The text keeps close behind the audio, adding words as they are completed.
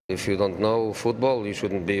If you don't know football, you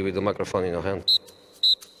shouldn't be with the microphone in your hand.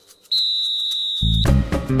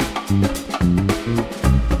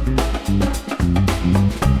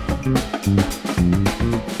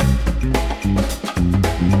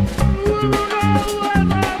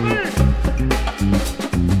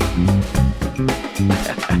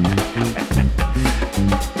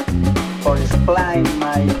 For explain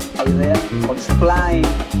my idea, for explain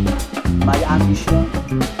my ambition,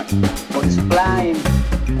 for explain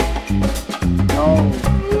no.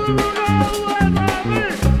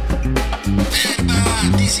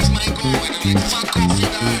 This is my goal, and I'm like, fuck off, you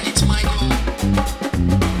know, it's my goal.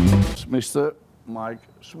 It's Mr. Mike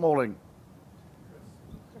Smalling.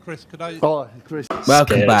 Chris, could I? Oh, Chris.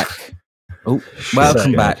 Welcome Scared. back. Oh,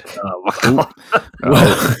 welcome back. Oh my God.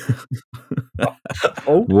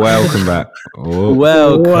 Welcome back. Oh.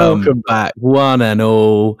 Welcome back, one and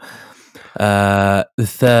all. The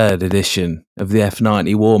third edition of the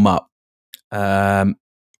F90 Warm Up.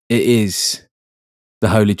 It is the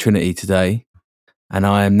Holy Trinity today, and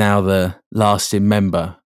I am now the lasting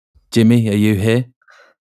member. Jimmy, are you here?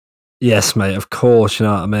 Yes, mate, of course, you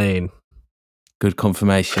know what I mean. Good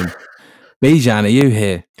confirmation. Bijan, are you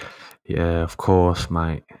here? Yeah, of course,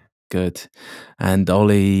 mate. Good. And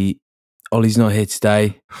Ollie's not here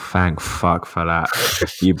today. Thank fuck for that.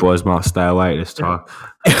 You boys might stay awake this time.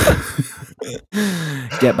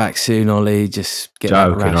 Get back soon, Ollie. Just get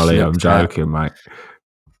Joking, that rash Ollie. I'm looked at. joking, mate.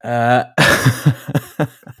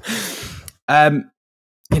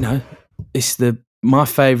 You know, it's my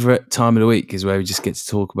favourite time of the week is where we just get to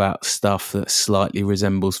talk about stuff that slightly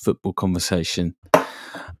resembles football conversation.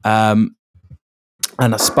 And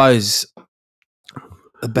I suppose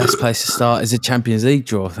the best place to start is a Champions League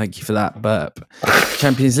draw. Thank you for that burp.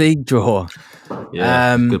 Champions League draw.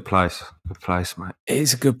 Yeah, good place. Good place, mate. It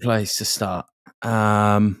is a good place to start.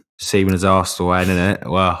 Seaman is Arsenal, ain't it?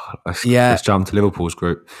 Well, let's jump to Liverpool's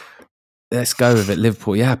group. Let's go with it.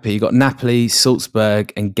 Liverpool, you happy? You got Napoli,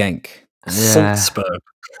 Salzburg, and Genk. Yeah. Salzburg.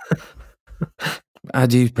 How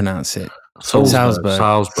do you pronounce it? Salzburg.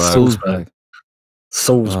 Salzburg.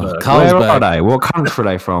 Salzburg. Carlsberg. Where are they? What country are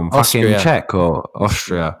they from? Austria. Fucking Czech or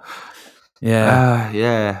Austria?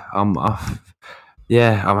 Yeah. I'm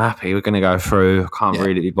happy. We're going to go through. I can't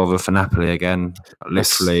really be bothered for Napoli again.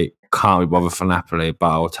 Literally can't be bothered for Napoli, but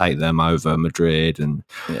I'll take them over Madrid and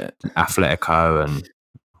Atletico and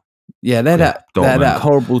they're that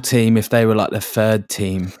horrible team if they were like the third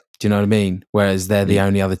team. Do you know what I mean? Whereas they're the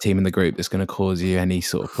only other team in the group that's going to cause you any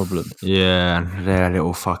sort of problem. Yeah, and they're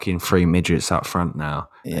little fucking three midgets up front now.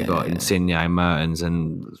 They got Insigne, Mertens,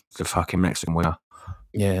 and the fucking Mexican winger.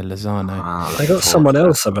 Yeah, Lozano. They got someone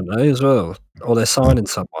else, haven't they, as well? Or they're signing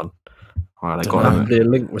someone. Well, they Dunno. got Probably a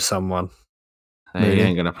link with someone. He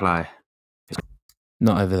ain't going to play.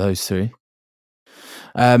 Not over those three.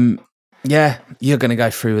 You're going to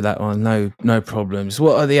go through with that one. No problems.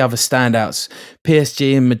 What are the other standouts?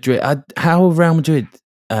 PSG and Madrid. How are Real Madrid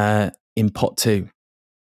in pot 2?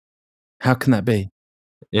 How can that be?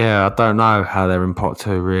 Yeah, I don't know how they're in pot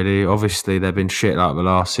 2, really. Obviously, they've been shit like the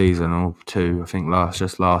last season or two. I think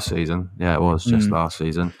just last season. Yeah, it was just last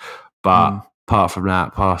season. But apart from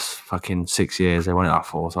that, past fucking 6 years, they won it like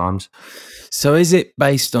 4 times. So is it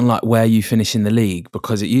based on like where you finish in the league?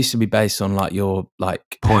 Because it used to be based on like your like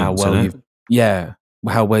points,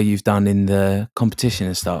 how well you've done in the competition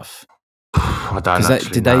and stuff. I don't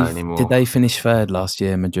actually know anymore. Did they finish third last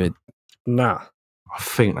year, Madrid? Nah. I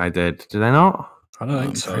think they did. Did they not? I don't think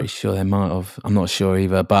I'm so. pretty sure they might have. I'm not sure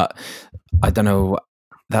either, but I don't know.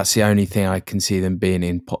 That's the only thing I can see them being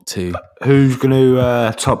in pot 2. Who's going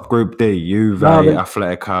to top Group D? Juve,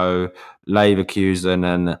 Atletico, Leverkusen,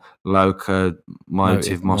 and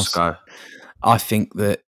Lokomotiv Moscow. I think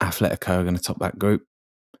that Atletico are going to top that group.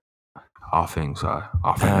 I think so.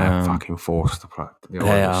 I think they're fucking forced to play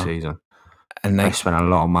the season. And they spent a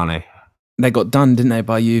lot of money. They got done, didn't they,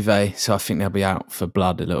 by Juve? So I think they'll be out for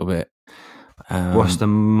blood a little bit. What's the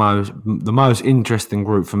most interesting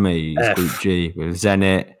group for me? Is Group G with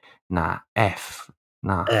Zenit. F.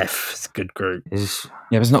 F. It's a good group. But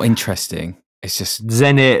it's not interesting. It's just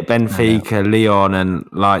Zenit, Benfica, Lyon, and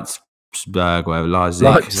Leipzig.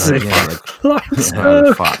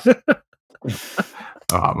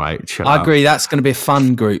 All right, mate. Chill I out. agree. That's going to be a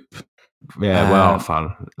fun group. Yeah,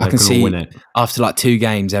 fun. I can see win it. After like 2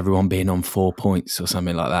 games, everyone being on 4 points or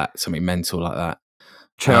something like that. Something mental like that.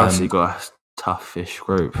 Chelsea got a tough-ish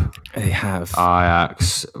group. They have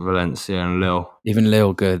Ajax, Valencia, and Lille. Even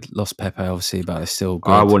Lille good. Lost Pepe, obviously, but they're still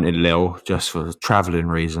good. I wanted Lille just for travelling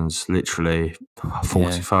reasons. Literally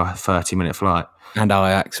 30-minute flight. And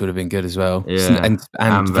Ajax would have been good as well. Yeah.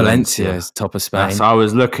 And Valencia is top of Spain. So I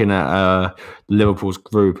was looking at Liverpool's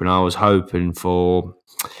group and I was hoping for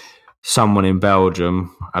someone in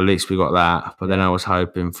Belgium. At least we got that. But then I was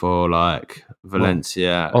hoping for like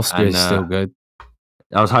Valencia. Austria's still good.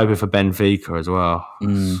 I was hoping for Benfica as well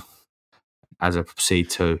as a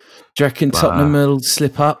C2. Do you reckon Tottenham will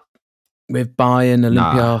slip up with Bayern,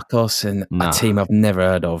 Olympiacos, and a team I've never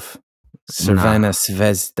heard of? Cervena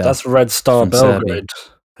Zvezda. That's Red Star Belgrade,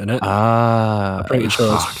 isn't it? I'm pretty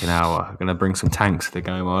sure. Fucking hell, I'm going to bring some tanks to the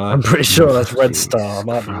game. I'm pretty sure that's Red Star. I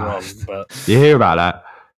might be wrong, but you hear about that?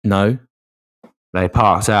 No. They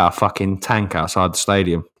parked out a fucking tank outside the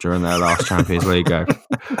stadium during their last Champions League game.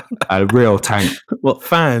 A real tank. What,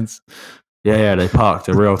 fans? Yeah, they parked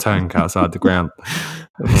a real tank outside the ground.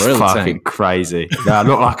 It's real fucking tank? crazy. Yeah,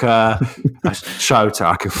 look like a show to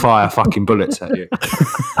I could fire fucking bullets at you.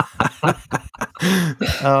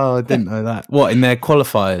 Oh, I didn't know that. What, in their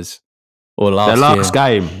qualifiers? Or Their last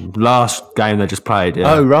game they just played.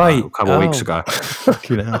 Yeah, Oh, right. a couple of weeks ago.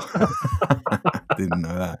 Fucking hell. Didn't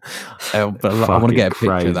know that. But I want to get a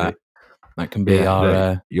picture of that. That can be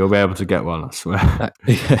our... you'll be able to get one, I swear.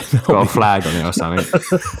 Got a flag on it or something.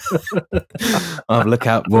 I'll have a look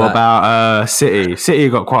out for What about City? City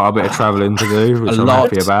got quite a bit of travelling to do, which I'm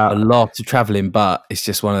happy about. A lot of travelling, but it's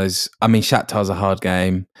just one of those... I mean, Shakhtar's a hard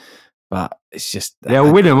game, but it's just...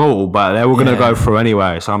 They'll win them all, but they're all going to go through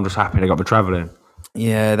anyway, so I'm just happy they got the travelling.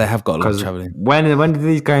 Yeah, they have got a lot of travelling. When did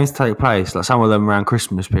these games take place? Like some of them around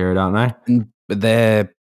Christmas period, aren't they? But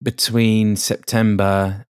they're between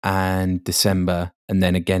September and December, and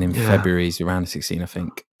then again in February is around 16, I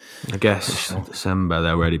think. I guess December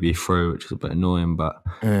they'll already be through, which is a bit annoying. But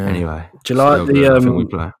anyway, do you like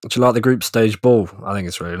the group stage ball? I think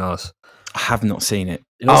it's really nice. I have not seen it.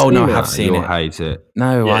 I have seen it. You'll hate it.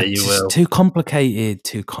 No, you will. Too complicated.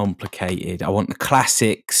 Too complicated. I want the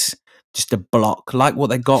classics. Just a block, like what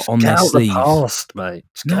they got on their sleeve. Past, mate.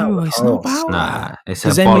 No, it's not about that. It's a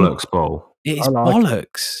bollocks ball. It is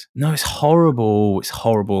bollocks. No, it's horrible. It's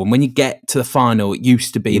horrible. And when you get to the final, it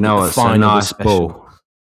used to be the final. It's a nice special. ball.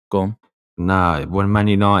 Go on. No, when Man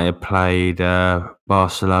United played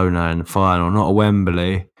Barcelona in the final, not at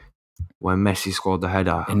Wembley, when Messi scored the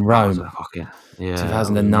header in Rome,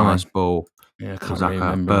 2009. Nice ball. Yeah, it was like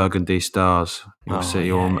a burgundy stars. You'll see.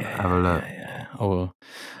 You'll have a look. Yeah. Oh,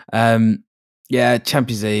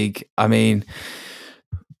 Champions League. I mean,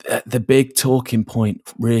 the big talking point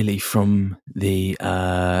really from the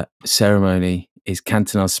ceremony is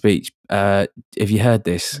Cantona's speech. Have you heard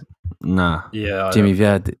this? No. Yeah, Jimmy, have you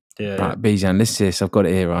heard it? Yeah. Right, Bijan, listen to this. I've got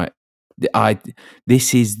it here, right?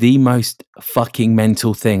 This is the most fucking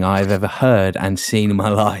mental thing I've ever heard and seen in my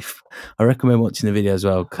life. I recommend watching the video as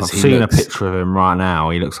well. I've seen a picture of him right now.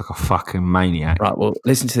 He looks like a fucking maniac. Right, well,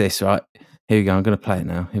 listen to this, right? Here we go. I'm going to play it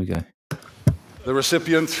now. Here we go. The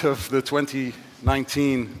recipient of the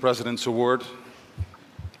 2019 President's Award.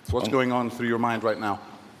 So what's going on through your mind right now?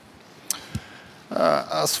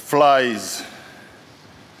 As flies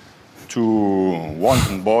to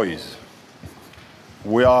wanton boys,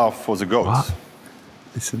 we are for the gods. What?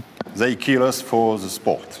 Listen. They kill us for the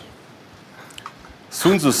sport.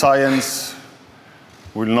 Soon the science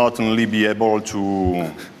will not only be able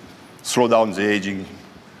to slow down the aging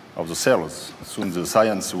of the cells. Soon the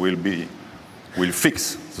science will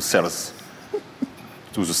fix the cells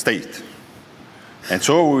to the state. And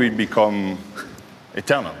so we will become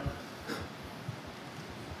eternal.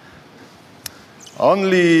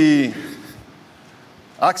 Only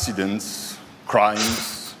accidents,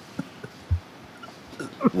 crimes,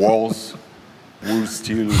 wars will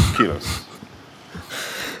still kill us.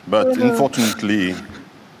 But unfortunately,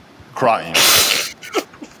 crime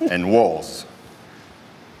and wars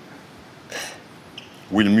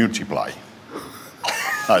will multiply.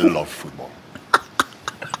 I love football.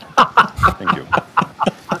 Thank you.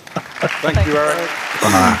 Thank you, Eric.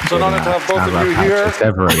 It's an honor to have both of you here.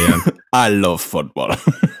 I love football.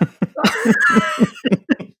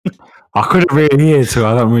 I couldn't really hear, so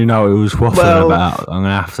I don't really know what he was waffling about. I'm going to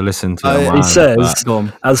have to listen to it. He says,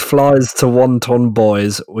 as flies to wanton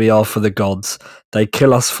boys, we are for the gods. They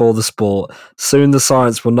kill us for the sport. Soon the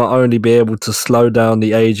science will not only be able to slow down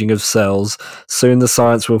the aging of cells, soon the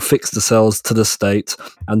science will fix the cells to the state,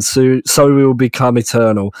 and so we will become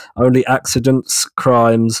eternal. Only accidents,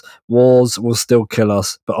 crimes, wars will still kill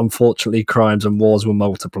us, but unfortunately crimes and wars will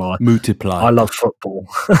multiply. I love football.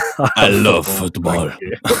 I love football.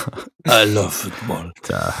 I love football.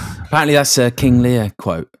 Apparently that's a King Lear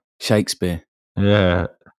quote, Shakespeare. Yeah.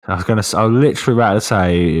 I was literally about to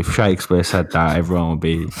say, if Shakespeare said that, everyone would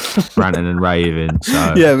be ranting and raving.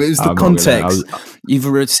 So yeah, but it was the context. You've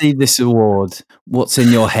received this award. What's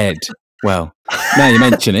in your head? Well, now you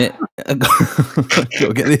mention it, I've got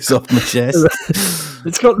to get this off my chest.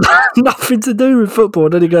 It's got nothing to do with football.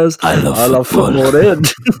 And then he goes, I love football. Then.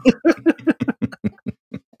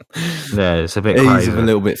 Yeah, it's a bit He's crazy. a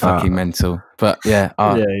little bit fucking mental. But yeah,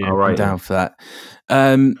 I'm down for that.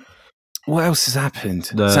 What else has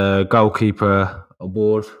happened? The goalkeeper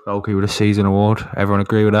award, goalkeeper of the season award. Everyone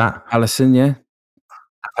agree with that? Allison, yeah.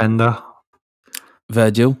 Defender.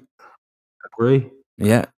 Virgil. Agree.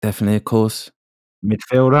 Yeah, definitely, of course.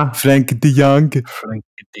 Midfielder. Frankie de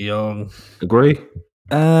Jong. Agree.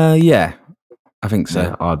 Yeah, I think so.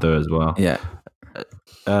 Yeah, I do as well. Yeah.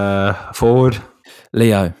 Forward.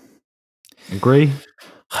 Leo. Agree.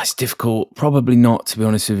 It's difficult. Probably not, to be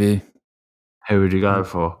honest with you. Who would you go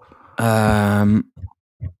for?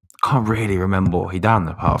 Can't really remember what he done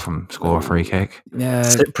apart from score a free kick. Yeah.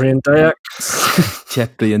 Ciprian Deac.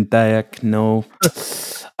 Ciprian Deac, no.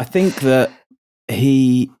 I think that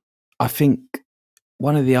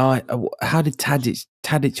one of the how did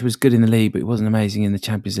Tadic was good in the league, but he wasn't amazing in the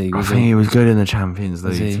Champions League. I think he was good in the Champions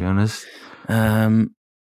League, to be honest.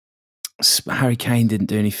 Harry Kane didn't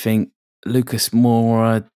do anything. Lucas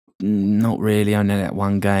Moura, not really, only that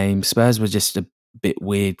one game. Spurs were just a bit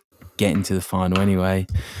weird getting to the final anyway.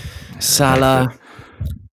 Salah,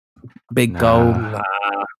 big goal.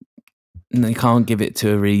 And they can't give it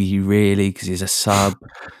to Origi really because he's a sub.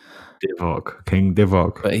 King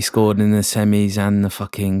Divock. But he scored in the semis and the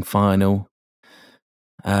fucking final.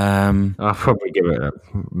 I'll probably give it a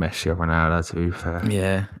Messi or Ronaldo, to be fair.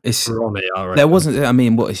 Yeah. There wasn't, I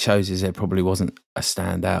mean, what it shows is there probably wasn't a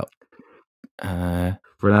standout.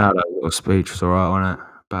 Ronaldo's little speech was alright, wasn't it?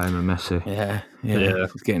 About him and Messi. Yeah.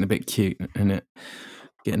 It's getting a bit cute, isn't it?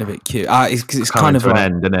 Getting a bit cute. It's kind of to an like,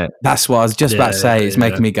 end, isn't it? that's what I was just about to say. It's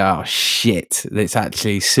making me go, oh shit. It's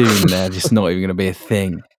actually soon they're just not even going to be a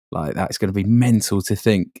thing. Like, that's going to be mental to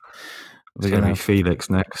think. It's going to be Felix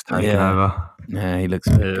next, taking over. Yeah, he looks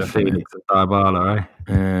Felix and Dybala,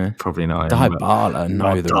 eh? Probably not. Dybala,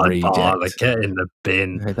 no, the reject. Get in the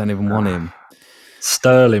bin. They don't even want him.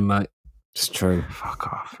 Sterling, mate. It's true. Fuck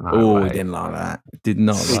off. No, he didn't like that. Did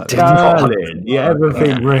not like Sterling. You ever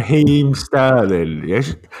think Raheem Sterling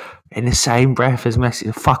in the same breath as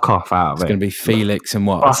Messi? Fuck off out of it. It's going to be Felix and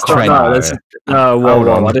what? Trent.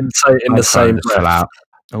 No, I didn't say it in the same breath.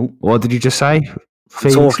 Oh, what did you say?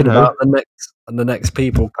 Felix talking about the next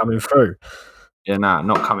people coming through. Yeah,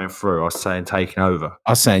 not coming through. I was saying taking over.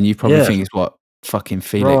 I was saying you probably think it's what fucking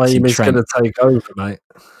Felix Raheem and is Trent. going to take over, mate.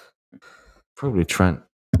 Probably Trent.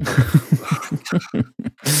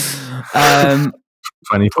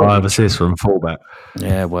 25 assists from fullback.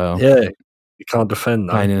 Yeah, well. Yeah, you can't defend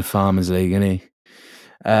that. Playing in the Farmers League, isn't he?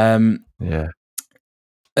 Yeah.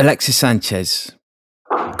 Alexis Sanchez,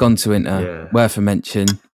 gone to Inter. Yeah. Worth a mention.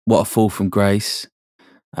 What a fall from grace.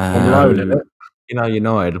 On loan, isn't it? You know,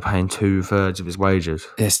 United are paying 2/3 of his wages.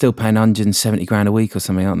 They're still paying 170 grand a week or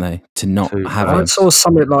something, aren't they? To not have him. I saw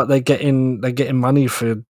something like they're getting money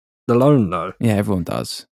for the loan, though. Yeah, everyone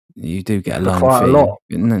does. You do get a loan quite fee. a lot.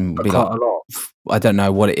 And then be Quite like, a lot. I don't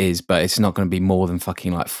know what it is, but it's not going to be more than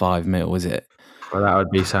fucking like 5 mil, is it? Well, that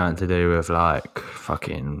would be something to do with like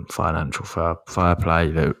fucking financial fair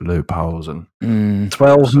play loopholes and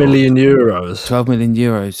 12 million euros. 12 million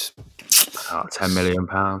euros. £10 million.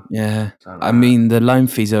 Yeah. I mean, the loan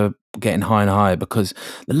fees are getting higher and higher because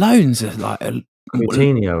the loans are like.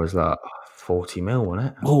 Coutinho was like 40 mil, wasn't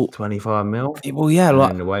it? Well, 25 mil. Well, yeah,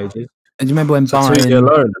 like the wages. And do you remember when Bayern? 2-year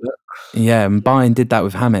loan, isn't it? Yeah, and Bayern did that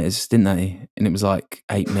with James, didn't they? And it was like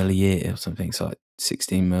 8 mil a year or something. So like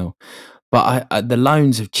 16 mil. But the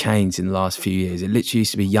loans have changed in the last few years. It literally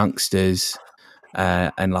used to be youngsters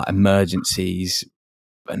and like emergencies,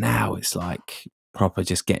 but now it's like proper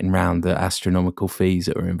just getting round the astronomical fees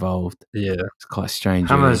that are involved. Yeah, it's quite strange.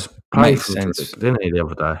 Hammers really. played for sense, didn't he, the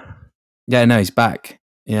other day? Yeah, no, he's back.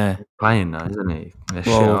 Yeah, he's playing now, isn't he? They're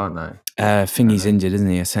shit, aren't they? Thingy's injured, isn't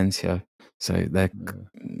he, Asensio? So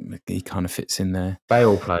he kind of fits in there.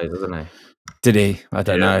 Bale plays, doesn't he? Did he? I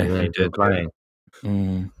don't know. Yeah, he did playing.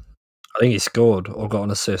 I think he scored or got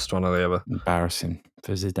an assist, one or the other. Embarrassing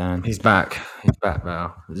for Zidane. He's back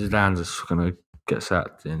now. Zidane's just going to get sacked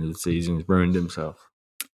at the end of the season. He's ruined himself.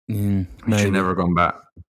 He should never have gone back.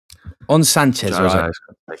 On Sanchez, right?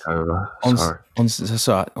 Take over. On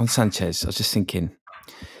Sanchez, I was just thinking,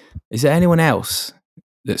 is there anyone else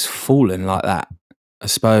that's fallen like that? I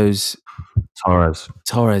suppose Torres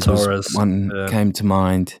was one came to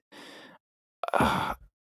mind.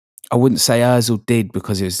 I wouldn't say Ozil did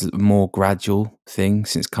because it was a more gradual thing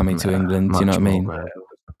since coming to England. Do you know what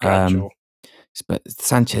I mean? But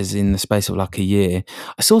Sanchez, in the space of like a year,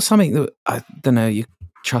 I saw something that I don't know. You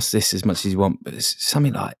trust this as much as you want, but it's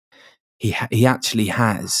something like he actually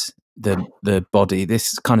has the body.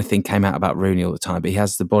 This kind of thing came out about Rooney all the time, but he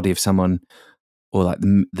has the body of someone, or like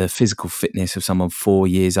the physical fitness of someone 4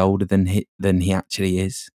 years older than he actually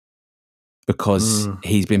is, because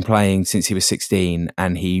he's been playing since he was 16,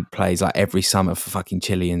 and he plays like every summer for fucking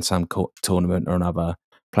Chile in some tournament or another.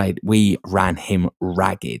 We ran him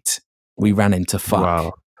ragged. We ran him to fuck.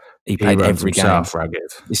 Wow. He played every game.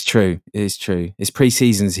 Ragged. It's true. It is true. It's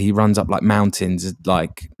pre-seasons. He runs up like mountains,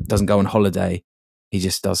 like doesn't go on holiday. He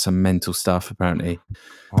just does some mental stuff, apparently.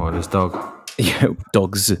 Oh, this dog. Yeah,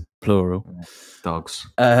 dogs, plural. Dogs.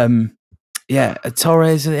 Yeah,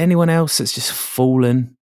 Torres. Anyone else that's just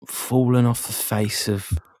fallen off the face of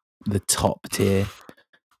the top tier?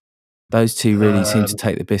 Those two really seem to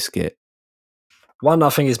take the biscuit. One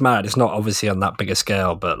I think is mad. It's not obviously on that big a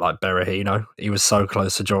scale, but like Berahino, he was so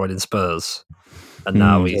close to joining Spurs, and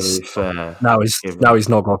now he's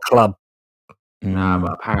not got a club. No,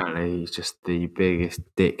 but apparently he's just the biggest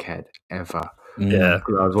dickhead ever. Yeah,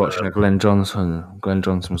 I was watching a Glenn Johnson. Glenn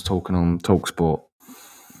Johnson was talking on TalkSport,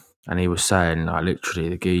 and he was saying like literally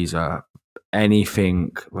the geezer,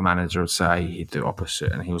 anything the manager would say, he'd do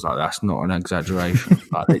opposite, and he was like, "That's not an exaggeration.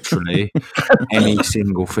 Like literally any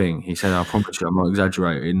single thing." He said, "I promise you, I'm not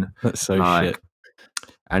exaggerating." That's so shit.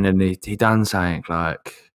 And then he done saying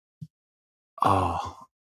like, at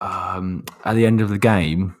the end of the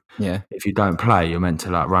game, if you don't play, you're meant to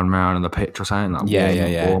like run around on the pitch or something,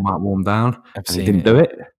 like warm up, warm down. And he didn't do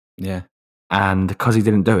it. Yeah. And because he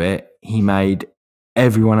didn't do it, he made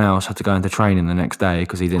everyone else have to go into training the next day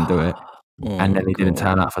because he didn't do it. And then he didn't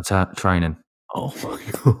turn up for training. Oh my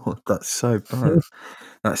God, that's so bad.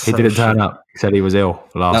 He didn't turn up. He said he was ill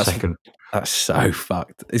last second. That's so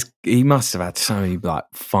fucked. He must have had so many like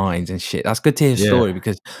fines and shit. That's good to hear a story,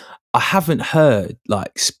 because I haven't heard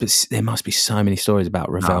like there must be so many stories about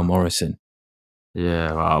Ravel Morrison.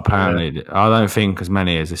 Yeah, well, apparently I don't think as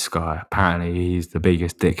many as this guy. Apparently he's the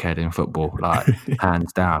biggest dickhead in football, like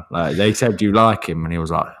hands down. Like they said, "Do you like him?" And he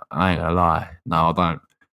was like, "I ain't gonna lie, no, I don't."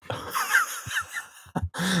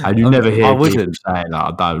 And you never hear people say like,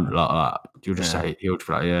 "I don't like that." You'll just say, he'll just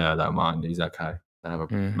be like, "Yeah, I don't mind. He's okay. I don't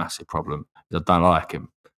have a massive problem. I don't like him."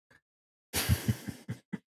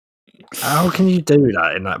 How can you do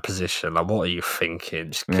that in that position? Like, what are you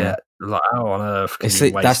thinking? Just get like, how on earth?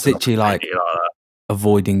 That's literally like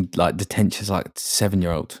avoiding like detentions, like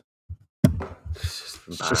 7-year-old. It's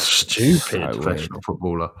just stupid. Professional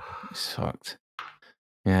footballer. It's fucked.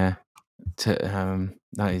 Yeah,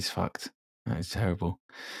 that is fucked. That is terrible.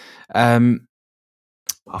 I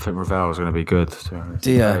think Ravel is going to be good.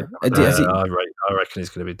 I reckon he's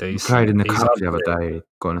going to be decent. He played in the cup the other day,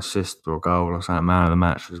 got an assist or a goal or something, man of the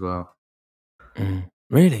match as well.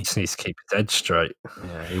 Really? He just needs to keep his head straight.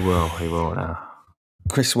 Yeah, he will. He will now.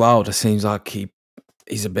 Chris Wilder seems like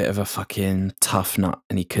he's a bit of a fucking tough nut,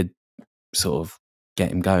 and he could sort of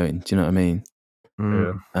get him going. Do you know what I mean?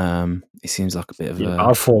 Yeah. He seems like a bit of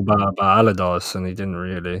I thought about Allardyce, and he didn't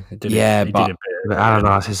really. But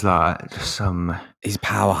Allardyce is like some. He's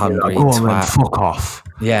power hungry. Go on, then, fuck off.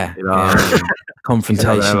 Yeah,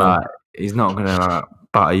 confrontational. He's not going to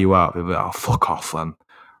butter you up. He'll be like, "Oh, fuck off, then,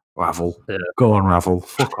 Ravel. Yeah. Go on, Ravel.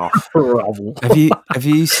 Fuck off." Ravel. Have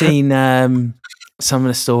you seen some of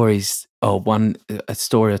the stories? A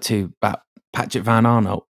story or two about Patrick Van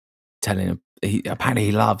Aanholt telling him apparently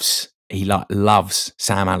he loves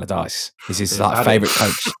Sam Allardyce. He's his favourite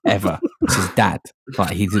coach ever. It's his dad.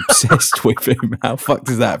 Like he's obsessed with him. How fucked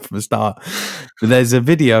is that from the start? But there's a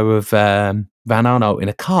video of Van Aanholt in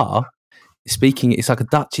a car speaking. It's like a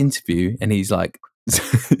Dutch interview, and he's like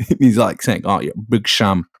saying, "Oh, yeah, big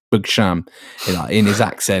sham," like in his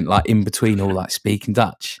accent, like in between all like speaking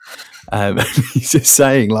Dutch. He's just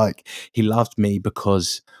saying like he loved me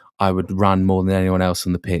because I would run more than anyone else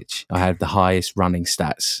on the pitch. I had the highest running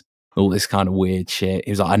stats. All this kind of weird shit.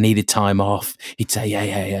 He was like, I needed time off. He'd say,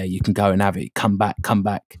 yeah, you can go and have it. Come back.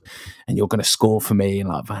 And you're going to score for me. And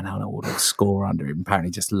like, Van Aanholt would score under him.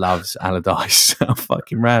 Apparently just loves Allardyce. How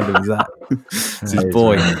fucking random is that? It's his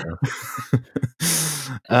boy.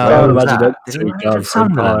 Imagine it.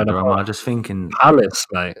 Am I just thinking? Palace,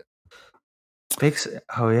 mate. He's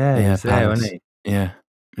there, isn't he? Yeah.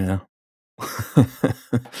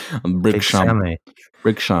 I'm Big Sham.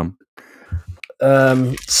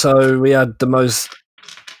 So we had the most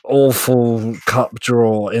awful cup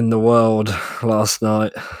draw in the world last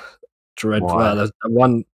night. Dreadful. It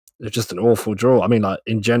was just an awful draw. I mean, like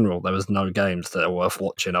in general, there was no games that are worth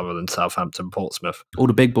watching other than Southampton, Portsmouth. All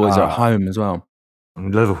the big boys are at home as well.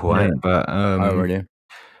 Liverpool ain't, but really?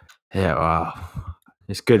 Yeah, well,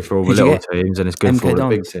 it's good for all the Who'd you little get? teams and it's good MK for all the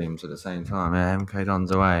big Dons. teams at the same time. Yeah, MK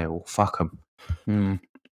Dons away. Well, fuck them.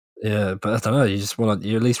 Yeah, but I don't know.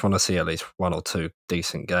 You at least want to see at least 1 or 2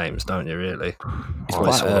 decent games, don't you? Really, it's what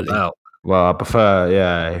it's all early. about. Well, I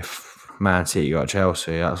prefer, if Man City got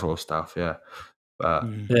Chelsea, that sort of stuff. Yeah, but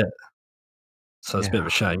Yeah. So it's a bit of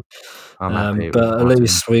a shame. I'm happy. But with at my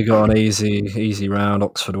least we got an easy round.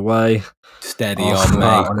 Oxford away. Steady on,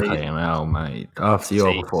 mate. Fucking hell, mate. After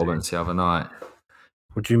your performance the other night.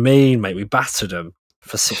 What do you mean, mate? We battered them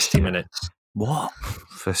for 60 minutes. What?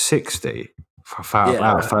 For 60? For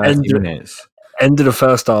about 30 minutes? End of the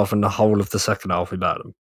first half and the whole of the second half, we battered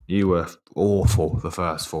them. You were awful the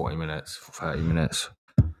first 40 minutes, 30 minutes.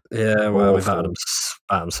 Yeah, well, we battered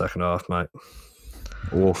them second half, mate.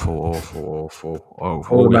 Awful. All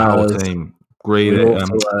the whole team. Grealish,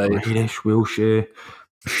 Wilshere.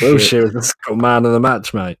 Wilshere was the man of the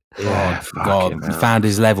match, mate. Yeah, God. He found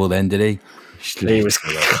his level then, did he? He was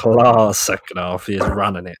class second half. He was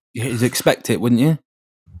running it. You'd expect it, wouldn't you?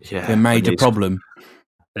 Yeah. A major problem.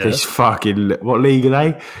 This fucking... What league are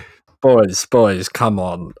they? Boys, come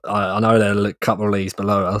on. I know they're a couple of leagues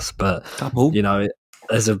below us, but, you know,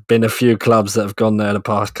 there's been a few clubs that have gone there the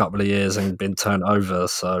past couple of years and been turned over,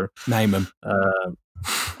 so... Name them.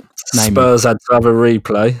 Spurs had to have a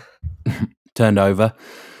replay. Turned over.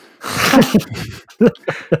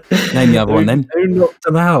 Name the other one then. Who knocked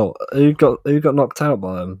them out? Who got knocked out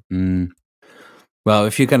by them? Well,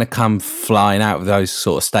 if you're going to come flying out with those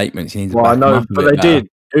sort of statements, you need to back I know, them up a but bit they better.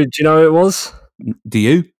 did. Do you know who it was? Do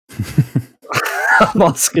you? I'm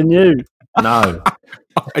asking you. No.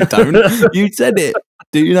 I don't. You said it.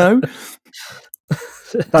 Do you know?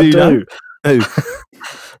 I do. Know? Who?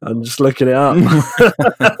 I'm just looking it up.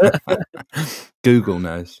 Google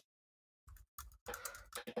knows.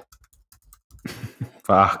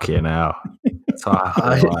 Fucking hell.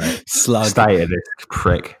 Slug. Stay of this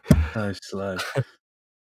prick. Oh, slow.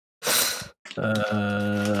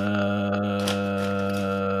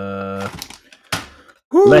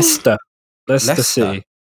 Leicester City.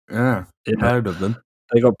 Yeah. Heard of them.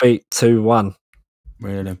 They got beat 2-1.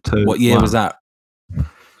 Really? What year was that?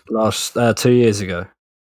 Last 2 years ago.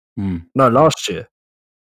 No, last year.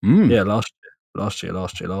 Yeah, last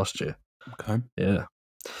year. Okay. Yeah.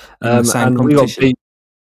 And we got beat.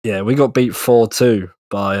 Yeah, we got beat 4-2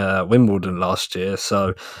 by Wimbledon last year.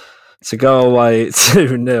 So to go away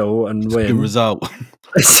 2-0 and win. Good result.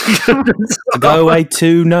 To go away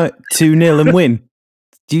 2-0 and win.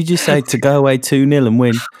 Did you just say to go away 2-0 and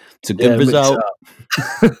win? It's a good result.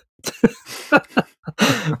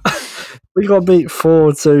 We got beat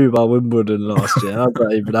 4-2 by Wimbledon last year. How did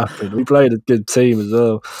that even happen? We played a good team as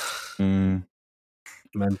well.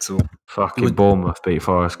 Mental. Fucking Bournemouth beat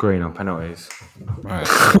Forest Green on penalties. Right,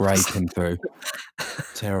 scraping through.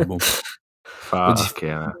 Terrible. Fuck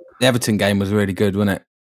yeah. The Everton game was really good, wasn't it?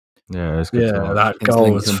 Yeah, it was good. Yeah, that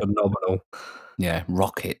goal was phenomenal. Yeah,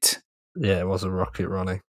 rocket. Yeah, it was a rocket,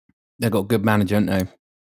 Ronnie. They've got a good manager, haven't they?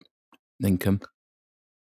 Lincoln.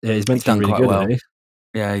 Yeah, he's meant to be really good, well. isn't he?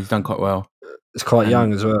 Yeah, he's done quite well. He's quite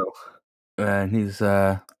young as well. He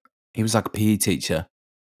was like a PE teacher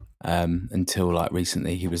until like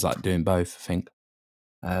recently. He was like doing both, I think.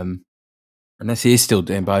 Unless he is still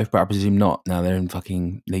doing both, but I presume not. Now they're in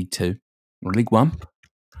fucking League 2 or League 1.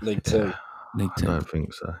 League 2. League 2. I don't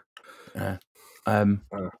think so. Yeah.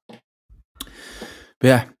 But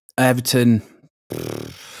yeah, Everton. Do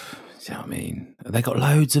you know what I mean? They got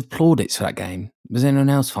loads of plaudits for that game. Was anyone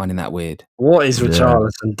else finding that weird? What is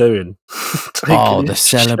Richarlison doing? The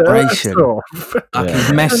celebration. Like he's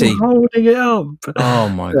Messi. Holding it up. Oh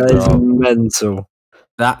my that God. Is mental.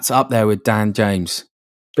 That's up there with Dan James.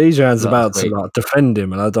 Bijan's about to like defend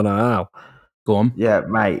him, and I don't know how. Go on. Yeah,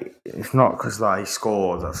 mate. It's not because like he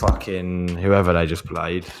scored at fucking whoever they just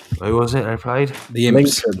played. Who was it they played? The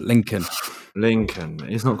Imps. Lincoln.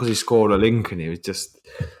 It's not because he scored at Lincoln. It was just,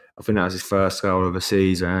 I think that was his first goal of the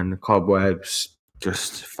season. Cobwebs,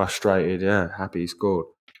 just frustrated. Yeah, happy he scored.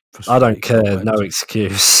 I don't care. No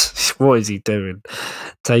excuse. What is he doing?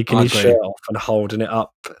 Taking his shirt off and holding it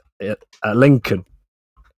up at Lincoln.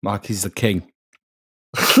 Like he's the king.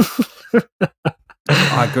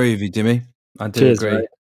 I agree with you, Jimmy. I do agree. Mate.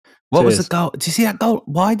 What was the goal? Did you see that goal?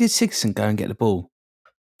 Why did Sigurdsson go and get the ball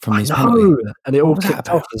from his penalty? And it all kicked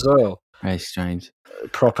off as well. Very strange.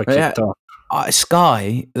 Proper kicked off.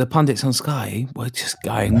 Sky, the pundits on Sky were just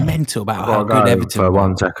going mental about how good Everton for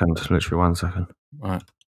 1 second. Literally 1 second. Right.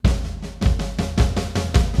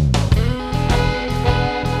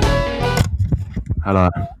 Hello.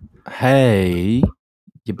 Hey,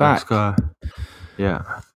 you're back. Sky. Yeah.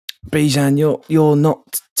 Bijan, you're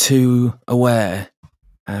not too aware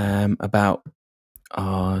about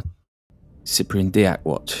our Ciprian Deac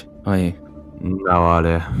watch, are you? No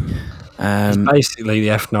idea. He's basically the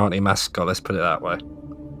F90 mascot, let's put it that way.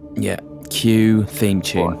 Yeah. Cue theme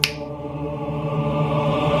tune.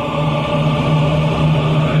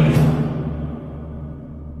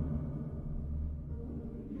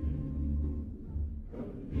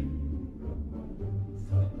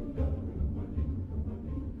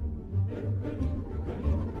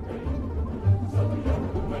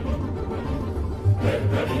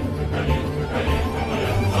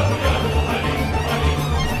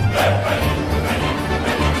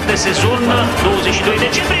 De sezon, 22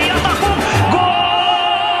 decembrie, iată acum, gol!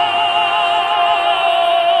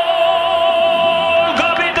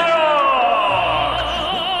 Gabi Deac!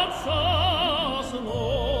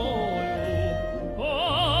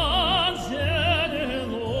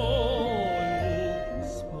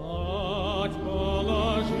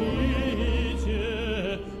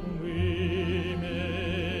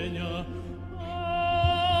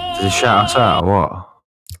 Did he shout us out or what?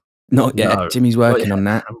 Not yet. No. Jimmy's working on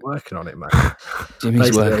that. I'm working on it, mate.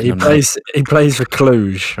 Jimmy's working he on plays. He plays for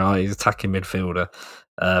Cluj. Right? He's attacking midfielder.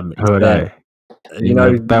 Who are they? You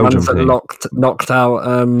know, the Belgium ones that team? knocked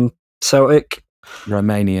out Celtic. that.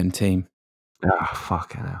 Romanian team. Oh,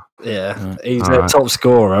 fucking hell. Yeah, Right. he's All their right. top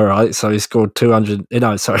scorer, right? So he scored 200.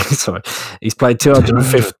 No, sorry. He's played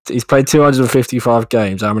 250. He's played 255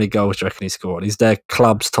 games. How many goals do you reckon he scored? He's their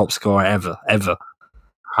club's top scorer ever.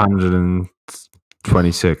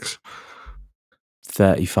 126.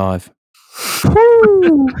 35.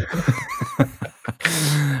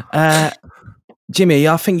 Jimmy,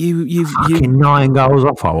 I think you Fucking 9 goals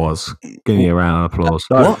off I was. Give me a round of applause.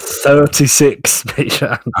 No, 36,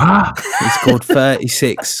 Peter. he scored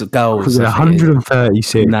 36 goals. Was it I think it is.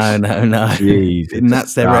 136? No. Jeez, And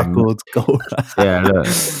that's their record goal. Yeah, look,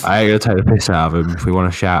 I ain't going to take the piss out of him if we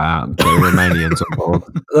want to shout out the Romanians on board.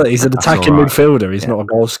 Look, he's an That's attacking all right. midfielder. He's not a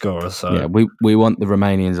goal scorer. So Yeah, we want the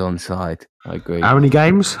Romanians on side. I agree. How many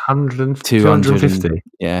games? 250?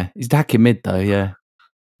 Yeah, he's attacking mid though, yeah.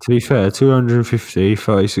 To be fair, 250,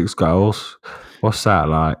 36 goals. What's that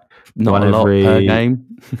like? Not One a lot every- per game.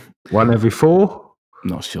 One every 4?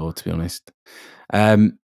 Not sure, to be honest.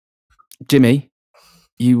 Jimmy,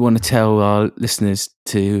 you want to tell our listeners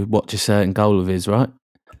to watch a certain goal of his, right?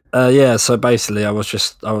 yeah. So basically, I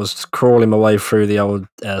was crawling my way through the old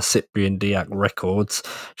Ciprian Deac records,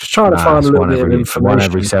 just trying to find a it's little bit of information. One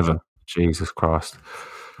every 7. Jesus Christ.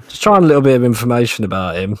 Just trying a little bit of information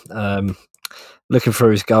about him. Looking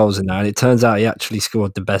through his goals in there, and it turns out he actually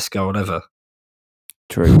scored the best goal ever.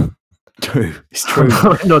 True. It's true.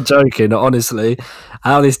 I'm not joking, honestly.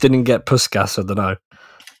 How this didn't get Puskas, I don't know.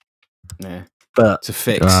 Yeah. But It's a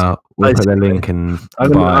fix. We'll put the Basically. link in I'm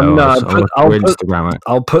the gonna- bio I'm no, I'll or put- Instagram it.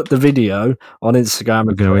 I'll put the video on Instagram.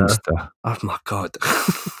 We're and going to Twitter. Insta. Oh my god!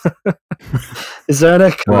 Is there an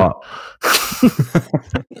echo? What?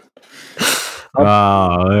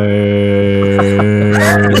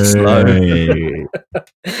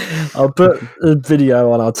 I'll put a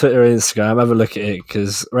video on our Twitter and Instagram. Have a look at it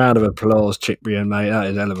because round of applause, Ciprian, mate. That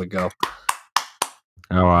is a hell of a goal.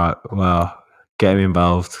 All right. Well, get him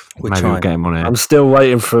involved. We're Maybe we'll trying. get him on it. I'm still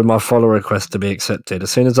waiting for my follow request to be accepted.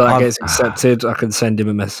 As soon as that I've- gets accepted, I can send him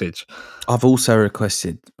a message. I've also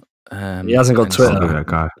requested. He hasn't got and Twitter. I'll give it a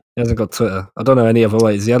go. He hasn't got Twitter. I don't know any other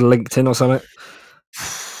ways. He had a LinkedIn or something.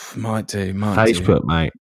 Might do. Facebook,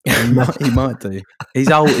 mate. He might do. He's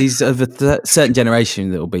old. He's of a certain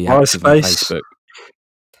generation that will be active on MySpace. Facebook.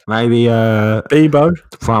 Maybe Bebo.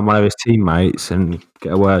 find one of his teammates and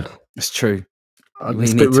get a word. It's true. We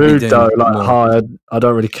It's a need bit to be rude doing though. Like, more. hi, I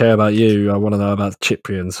don't really care about you. I want to know about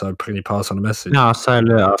Ciprian, so can you pass on a message? No, I'll say,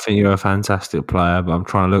 look, I think you're a fantastic player, but I'm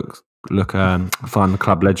trying to find the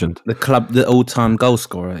club legend. The all-time goal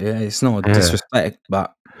scorer. Yeah, it's not a Yeah. disrespect,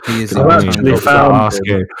 but he is I've the all-time actually goal found I'll ask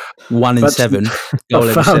you. 1 in That's- 7 goal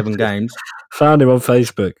every found 7 games. Found him on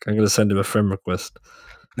Facebook. I'm going to send him a friend request.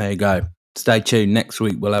 There you go. Stay tuned. Next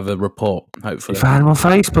week we'll have a report. You Hopefully, found him on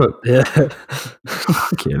Facebook. Yeah.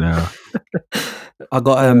 You know. I've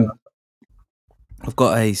got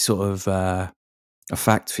a sort of a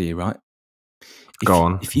fact for you, right? Go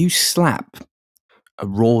on. If you slap a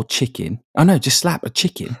raw chicken, just slap a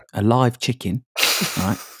chicken, a live chicken,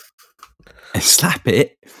 right, and slap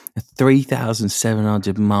it at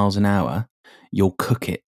 3,700 miles an hour, you'll cook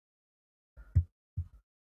it,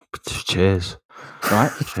 Cheers.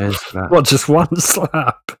 right? Cheers for that. What, just one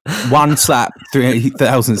slap? One slap,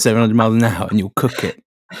 3,700 miles an hour, and you'll cook it.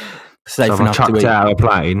 Safe So if I enough to chucked eat. it out of a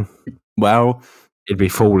plane, Well, it'd be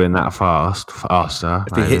falling that faster.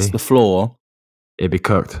 if it hits the floor it'd be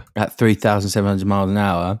cooked. at 3,700 miles an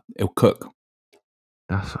hour, it'll cook.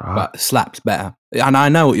 That's all right. But slap's better. And I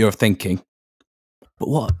know what you're thinking. But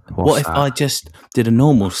what if I just did a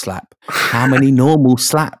normal slap? How many normal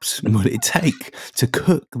slaps would it take to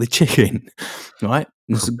cook the chicken? Right?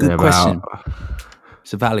 That's a good question.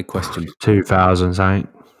 It's a valid question. 2,000, ain't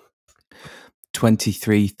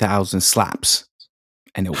 23,000 slaps,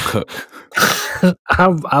 and it'll cook.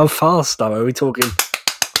 How fast though? Are we talking?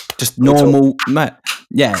 Just normal, mate.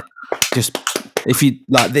 Yeah. Just if you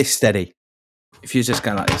like this steady. If you're just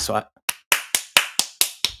going like this, right?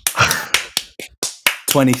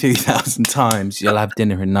 23,000 times, you'll have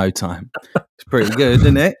dinner in no time. It's pretty good,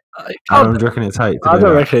 isn't it? How long do you reckon it take? I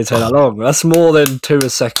don't reckon it take that long. That's more than 2 a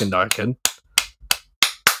second, I reckon.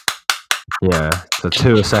 Yeah, so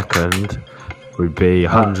 2 a second would be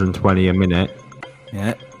 120 a minute.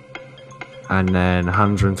 Yeah. And then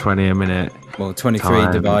 120 a minute. Well,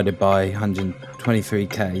 23 divided by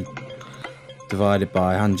 123k divided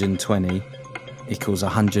by 120 equals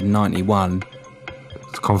 191.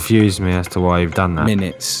 It's confused me as to why you've done that.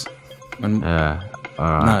 Minutes. Yeah. All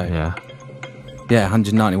right. No. Yeah. Yeah,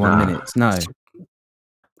 191 minutes. No.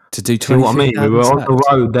 To do 20. See what I mean? We were on the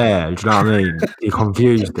road there. Do you know what I mean? You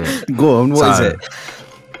confused it. Go on. What is it?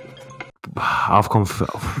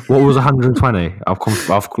 What was 120? My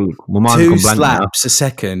mind's 2 gone blank slaps now. a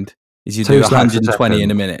second is you do 120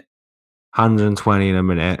 in a minute. 120 in a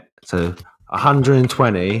minute. So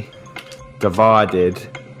 120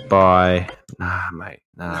 divided by. Nah, mate.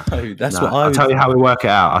 Nah. No, that's what I'll tell you how we work it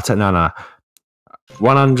out.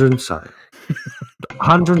 100. So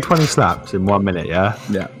 120 slaps in 1 minute. Yeah.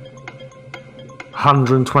 Yeah.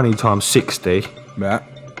 120 times 60. Yeah.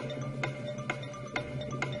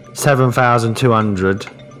 7,200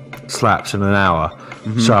 slaps in an hour.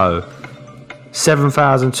 Mm-hmm. So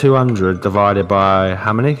 7,200 divided by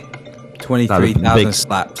how many? 23,000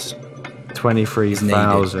 slaps.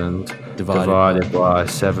 23,000 divided by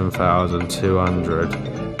 7,200.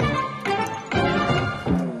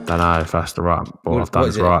 Don't know if that's the right. What I've done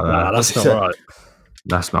is right there. Nah, that's not right.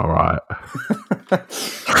 That's not right.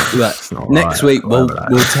 Look, next week we'll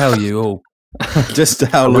tell you all just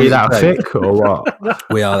how long. Are we that thick or what?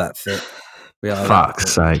 We are that thick. We are.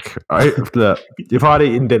 Fuck's sake! Right, look, if I'd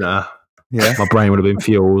eaten dinner, my brain would have been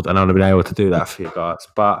fueled, and I'd have been able to do that for you guys.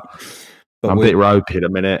 But I'm a bit ropey at a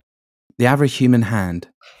minute. The average human hand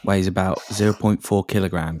weighs about 0.4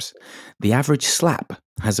 kilograms. The average slap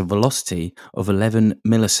has a velocity of 11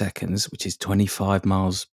 milliseconds, which is 25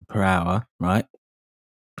 miles per hour, right?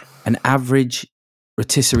 An average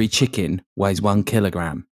rotisserie chicken weighs 1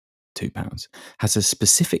 kilogram, 2 pounds, has a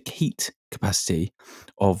specific heat capacity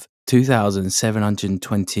of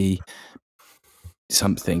 2,720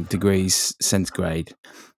 something degrees centigrade.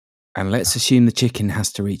 And let's assume the chicken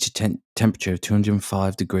has to reach a temperature of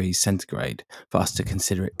 205 degrees centigrade for us to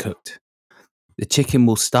consider it cooked. The chicken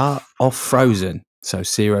will start off frozen, so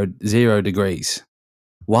 0 degrees.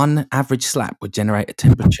 One average slap would generate a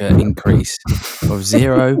temperature increase of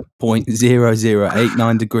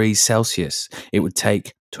 0.0089 degrees Celsius. It would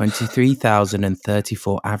take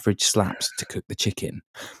 23,034 average slaps to cook the chicken.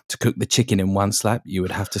 To cook the chicken in one slap, you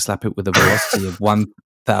would have to slap it with a velocity of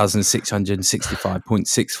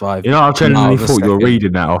 1,665.65. You know, I genuinely thought you were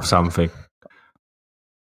reading that off something.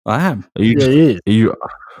 I am. Are you,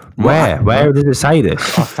 Where did it say this?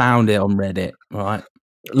 I found it on Reddit, right?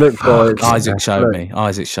 Look, boys. Isaac showed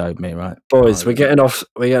me, right? Boys, we're getting off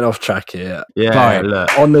track here. Yeah,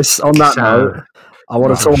 look. On that note, I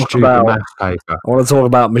want to talk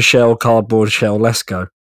about Michelle Cardboard Shell. Let's go.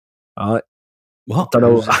 All right. What? I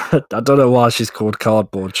don't know why she's called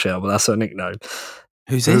Cardboard Shell, but that's her nickname.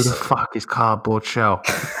 Who's Who this? the fuck is Cardboard Shell?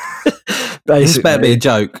 This better be a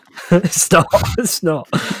joke. It's not.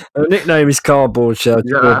 Her nickname is Cardboard Shell.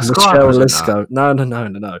 Michelle Lisco. No.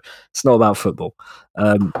 It's not about football.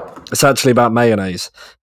 It's actually about mayonnaise.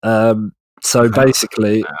 So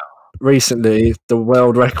basically, recently, the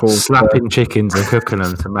world record... Slapping chickens and cooking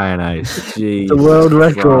them to mayonnaise. Jeez, the world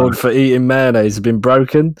record for eating mayonnaise has been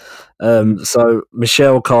broken. So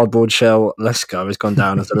Michelle Cardboard Shell Lesco has gone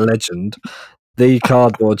down as a legend. The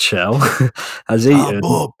Cardboard Shell has eaten...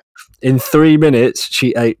 In 3 minutes,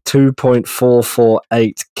 she ate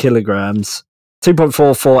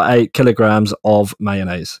 2.448 kilograms of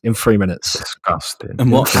mayonnaise in 3 minutes. Disgusting.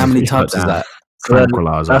 And how many types is that?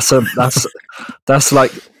 Tranquilizer. That's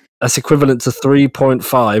equivalent to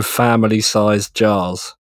 3.5 family-sized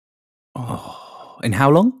jars. Oh, in how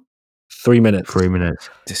long? 3 minutes. 3 minutes.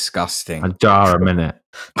 Disgusting. A jar a minute.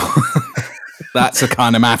 That's the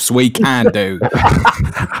kind of maths we can do.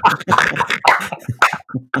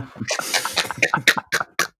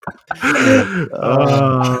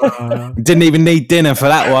 Didn't even need dinner for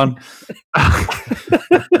that one.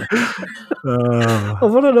 I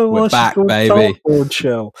want to know why We're she's back, called baby. Cardboard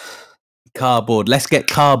Shell. Cardboard. Let's get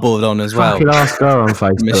cardboard on as well. Fucking ask her on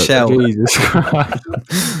Facebook. Michelle. Jesus Christ.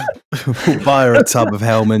 We'll buy her a tub of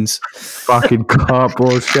Hellman's. Fucking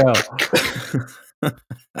cardboard shell.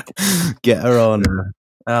 Get her on.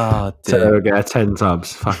 Oh, So dear. we'll get her 10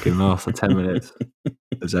 tubs fucking after 10 minutes.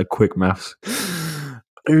 Is that quick maths?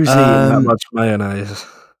 Who's eating that much mayonnaise?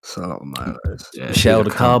 It's a lot of mayonnaise. Yeah, Michelle,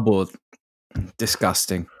 the cardboard.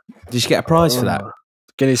 Disgusting. Did you get a prize for that?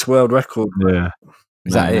 Guinness World Record. Yeah.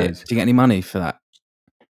 Is that it? Did you get any money for that?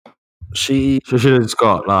 She should have just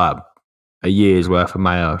got like a year's worth of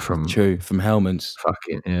mayo from Hellman's.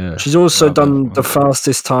 Fucking yeah. She's also done the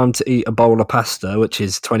fastest time to eat a bowl of pasta, which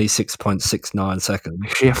is 26.69 seconds.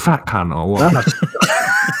 Is she a fat cunt or what?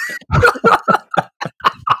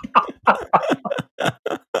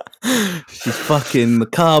 She's fucking the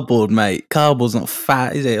cardboard, mate. Cardboard's not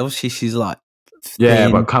fat, is it? Obviously, she's like. Yeah,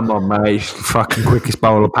 thin. but come on, mate. Fucking quickest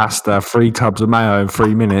bowl of pasta, 3 tubs of mayo in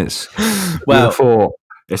 3 minutes. Well, thought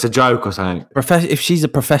it's a joke or something. If she's a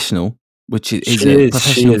professional, which is She is,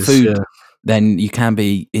 professional she is, food, yeah. then you can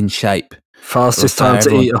be in shape. Fastest For time to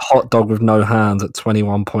everyone. eat a hot dog with no hands at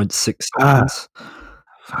 21.6 seconds.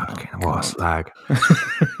 Fucking what a slag.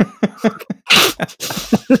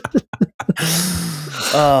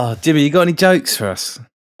 Oh, Jimmy, you got any jokes for us?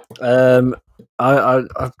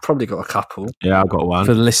 I've probably got a couple. Yeah, I've got one.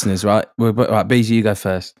 For the listeners, right? Right, Beezy, you go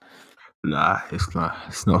first. Nah, it's not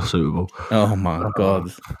suitable. Oh my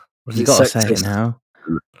god. Was You it got to say it sexist? now.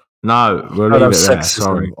 No, we'll I'd leave have it there. sexism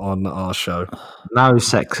Sorry. on our show. No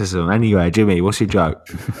sexism. Anyway, Jimmy, what's your joke?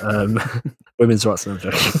 Women's rights and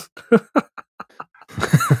objections.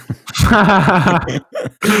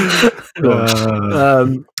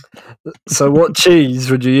 So what cheese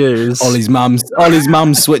would you use? Ollie's mum's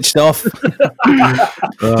switched off.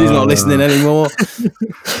 She's not listening anymore.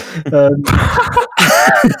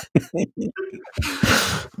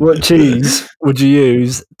 What cheese would you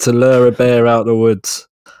use to lure a bear out the woods?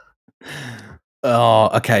 Oh,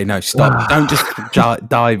 okay. No, stop. Don't just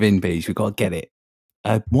dive in, Bees. We've got to get it.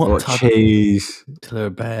 What type cheese? To lure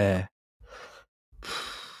a bear.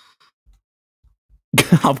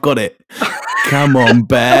 I've got it. Come on,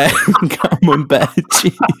 bear. Come on, bear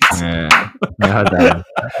cheese. Yeah. Well done.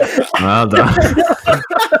 Well done.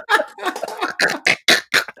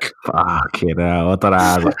 Fucking hell. I don't know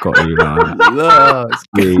how I got you, man. No,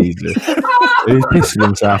 Jesus. He's pissing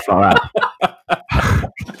himself like that.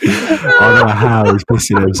 I don't know how he's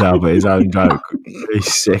pissing himself at his own joke.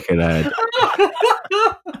 He's sick in the head.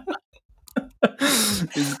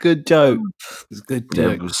 It's a good joke. It's a good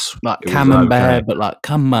joke. It was Like it was camembert, okay. but like,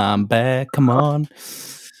 come on, bear, come on.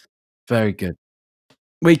 Very good.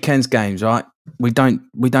 Weekends games, right? We don't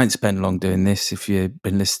spend long doing this. If you've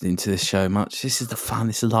been listening to this show much, this is the fun.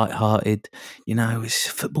 It's light-hearted. You know, it's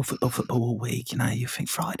football all week. You know, you think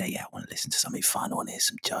Friday, yeah, I want to listen to something fun. I want to hear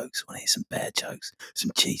some jokes. I want to hear some bear jokes,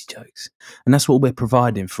 some cheese jokes, and that's what we're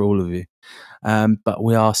providing for all of you. But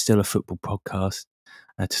we are still a football podcast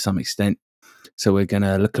to some extent. So we're going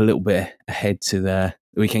to look a little bit ahead to the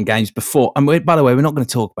weekend games before. And by the way, we're not going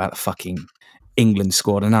to talk about the fucking England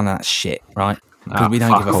squad and none of that shit, right? Because we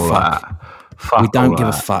don't give a fuck. We don't give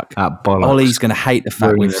a fuck. That bollocks. Ollie's going to hate the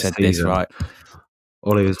fact Ruin we've the said this, season. right?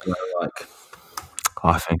 Ollie is like,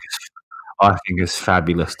 I think it's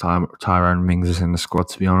fabulous. Tyrone Mings is in the squad.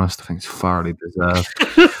 To be honest, I think it's thoroughly deserved.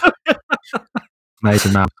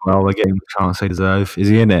 Mason Mount, well, they're getting the chance they deserve. Is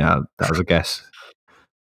he in it? That was a guess.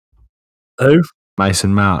 Who?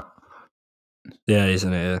 Mason Mount. Yeah, he's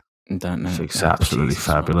in it. I don't know. I think it's absolutely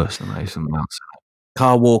fabulous. The Mason Mount.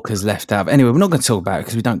 Carl Walker's left out. Anyway, we're not going to talk about it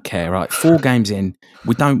because we don't care, right? 4 games in,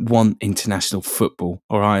 we don't want international football,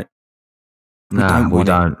 all right? We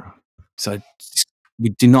don't. So we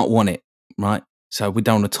do not want it, right? So we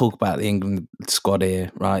don't want to talk about the England squad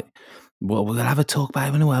here, right? Well, we'll have a talk about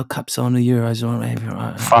it when the World Cup's on, the Euros or whatever,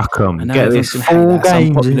 right? Fuck them. I know Get everyone's this gonna hate 4 that. It's games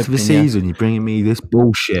unpopular into the opinion. season. You're bringing me this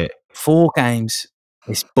bullshit. 4 games,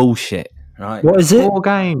 it's bullshit, right? What is it? 4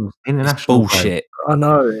 games. International It's bullshit. I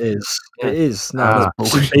know it is. Yeah. It is. No, Ah,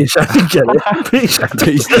 that's bullshit. Beach, I didn't get it. Beach, I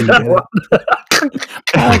Beach didn't didn't get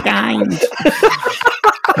get that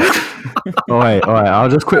one. All right. I'll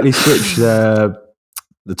just quickly switch the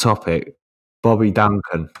topic. Bobby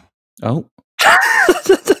Duncan. Oh,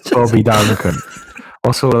 Bobby Duncan.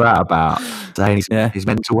 What's all of that about? Saying Yeah. his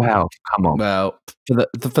mental health. Come on. well,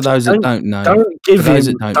 for those that don't know, Don't give for those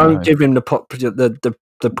him. that don't know, Don't give him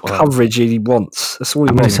the the coverage he wants. That's all he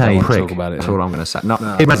I'm going wants. to say want to prick. talk about it, That's then. all I'm going to say.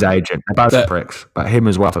 Not him as agent. They're both pricks, but him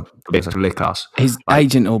as well for being such a lick us. His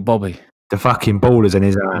agent or Bobby? The fucking ball is in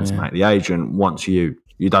his hands, mate. The agent wants you.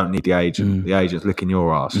 You don't need the agent. The agent's licking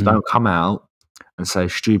your ass. So don't come out and say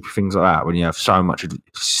stupid things like that when you have so much.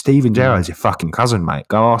 Steven Gerrard's your fucking cousin, mate.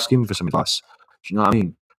 Go ask him for some advice. Do you know what I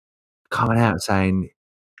mean? Coming out and saying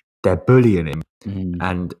they're bullying him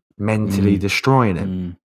and mentally destroying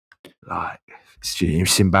him. Like,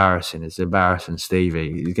 it's embarrassing. It's embarrassing,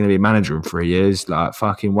 Stevie. He's going to be a manager in 3 years. Like,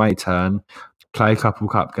 fucking wait turn, play a couple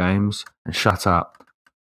cup games and shut up.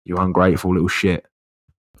 You ungrateful little shit.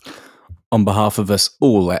 On behalf of us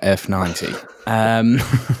all at F90.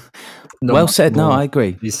 Well said. No, I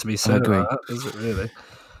agree. Needs to be said. I agree. That, is it really?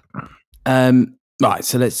 Right.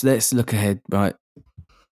 So let's look ahead. Right.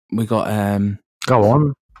 We got. Go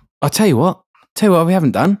on. I'll tell you what. We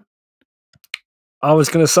haven't done. I was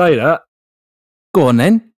going to say that. Go on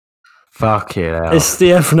then. Fuck it out. It's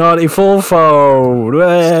the F90 Fourfold.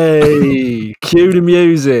 Hey, cue the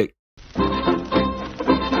music.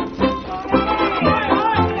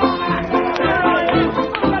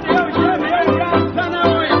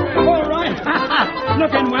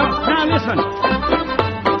 Looking well. Now listen.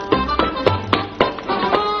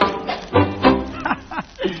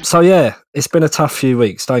 So yeah, it's been a tough few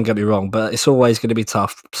weeks, don't get me wrong, but it's always going to be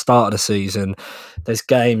tough. Start of the season, there's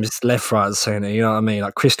games left, right and centre, you know what I mean?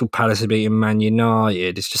 Like Crystal Palace are beating Man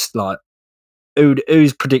United. It's just like,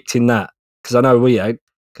 who's predicting that? Because I know we ain't,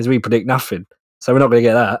 because we predict nothing. So we're not going to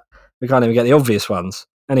get that. We can't even get the obvious ones.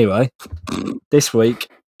 Anyway, this week,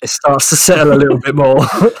 it starts to settle a little bit more.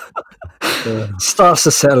 Starts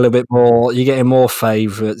to settle a little bit more. You're getting more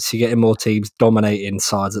favourites. You're getting more teams dominating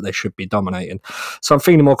sides that they should be dominating. So I'm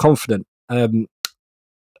feeling more confident. I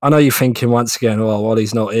know you're thinking once again, oh, well,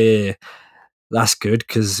 he's not here. That's good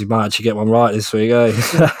because he might actually get one right this week, eh?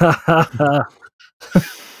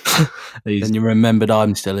 Then you remembered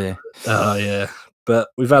I'm still here. Oh, yeah. But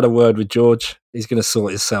we've had a word with George. He's going to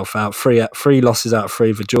sort himself out. Three losses out of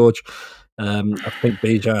 3 for George. I think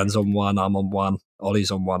Bijan's on 1. I'm on 1. Ollie's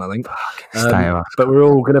on 1, I think. But we're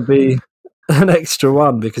all going to be an extra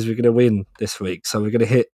 1 because we're going to win this week. So we're going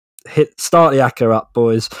to start the ACCA up,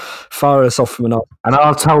 boys. Fire us off from an up. And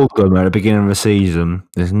I told them at the beginning of the season,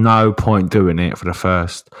 there's no point doing it for the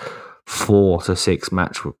first 4 to 6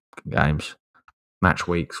 match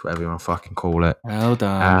weeks, whatever you want to fucking call it. Well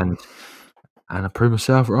done. And I proved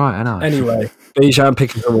myself right, ain't I? Anyway, Bijan,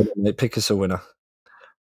 pick us a winner, mate. Pick us a winner.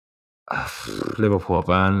 Liverpool or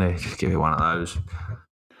Burnley, just give it one of those.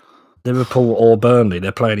 Liverpool or Burnley,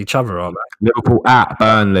 they're playing each other, aren't they? Liverpool at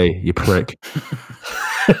Burnley, you prick.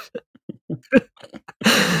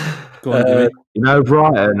 Go on, you know,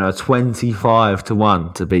 Brighton are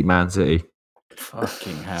 25-1 to beat Man City.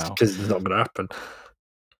 Fucking hell. Because it's not going to happen.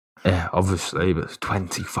 Yeah, obviously, but it's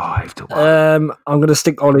 25-1. I'm going to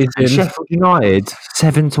stick Ollie's in. Sheffield United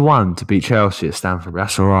 7-1 to beat Chelsea at Stamford.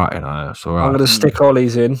 That's all right, you know. That's all right. I'm going to stick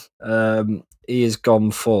Ollie's in. He has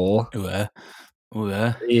gone for. Yeah.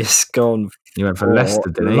 He has gone. He went for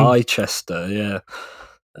Leicester, didn't he? Leicester,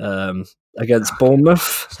 yeah. Against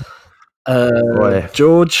Bournemouth. Boy.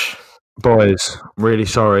 George. Boys, really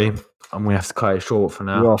sorry. I'm going to have to cut it short for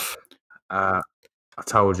now. You're off. I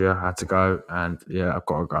told you I had to go, and yeah, I've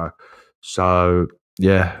got to go. So,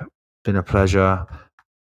 yeah, been a pleasure,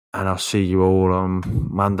 and I'll see you all on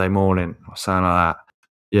Monday morning or something like that.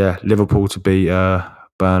 Yeah, Liverpool to beat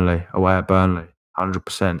Burnley, away at Burnley,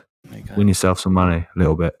 100%. Win yourself some money, a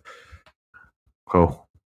little bit. Cool.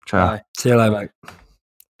 Ciao. Bye. See you later, mate.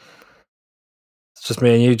 It's just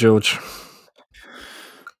me and you, George.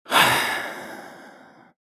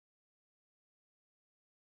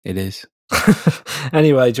 It is.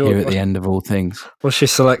 Anyway, George. Here at the end of all things. What's your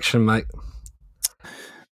selection, mate?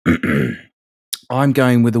 I'm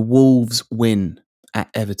going with a Wolves win at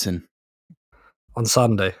Everton. On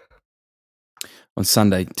Sunday? On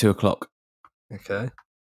Sunday, 2:00. Okay.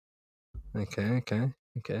 It's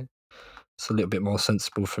a little bit more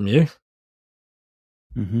sensible from you.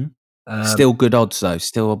 Mm-hmm. Still good odds, though.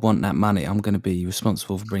 Still, I want that money. I'm going to be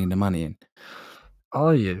responsible for bringing the money in.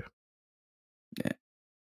 Are you? Yeah.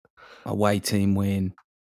 Away team win.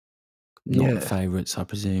 Not the favourites, I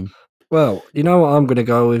presume. Well, you know what I'm going to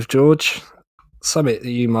go with, George? Something that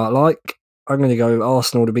you might like. I'm going to go with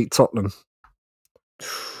Arsenal to beat Tottenham.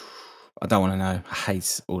 I don't want to know. I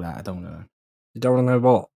hate all that. I don't want to know. You don't want to know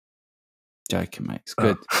what? Joking, mate. It's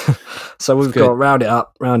good. So we've got round it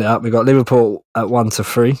up. We've got Liverpool at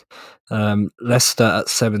 1-3, Leicester at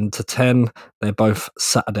 7-10. They're both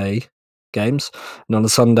Saturday games. And on the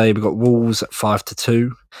Sunday, we've got Wolves at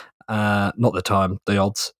 5-2. Not the time, the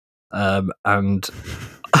odds. And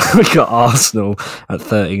we got Arsenal at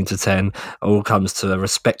 13-10. All comes to a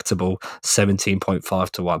respectable 17.5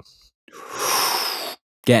 to 1.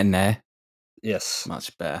 Getting there. Yes.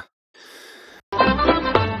 Much better.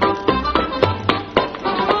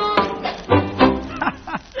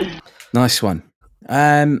 Nice one.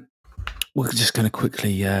 We're just going to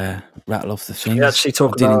quickly rattle off the things. We actually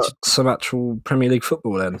talk about some actual Premier League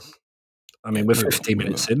football then. I mean, we're 15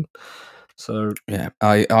 minutes in. So yeah,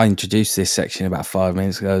 I introduced this section about 5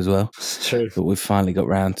 minutes ago as well. It's true. But we've finally got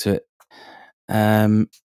round to it.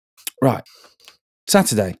 Right.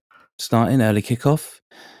 Saturday, starting early kickoff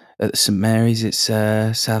at St Mary's. It's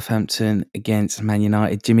Southampton against Man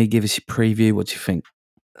United. Jimmy, give us your preview. What do you think?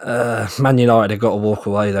 Man United have got to walk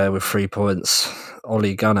away there with 3 points.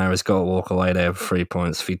 Ole Gunnar has got to walk away there with 3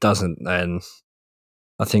 points. If he doesn't, then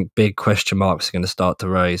I think big question marks are going to start to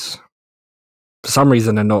raise. For some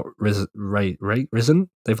reason, they're not risen.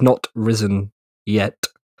 They've not risen yet.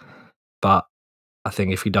 But I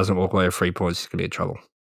think if he doesn't walk away with 3 points, he's going to be in trouble.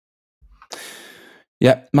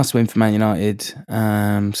 Yeah, must win for Man United.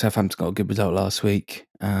 Southampton got a good result last week.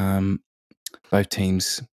 Both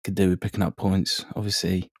teams could do with picking up points,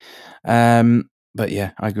 obviously. But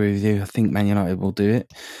yeah, I agree with you. I think Man United will do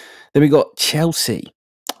it. Then we got Chelsea,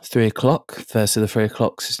 3 o'clock, first of the 3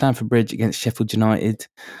 o'clock. So Stamford Bridge against Sheffield United.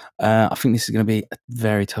 I think this is going to be a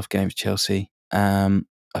very tough game for Chelsea. I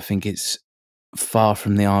think it's far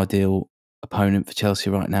from the ideal opponent for Chelsea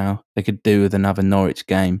right now. They could do with another Norwich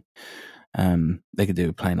game. They could do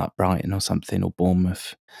with playing like Brighton or something, or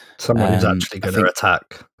Bournemouth. Someone who's actually going to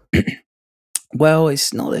attack. Well,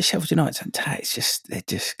 it's not that Sheffield United's attack. It's just they're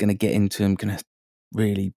just going to get into them, going to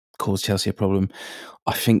really cause Chelsea a problem.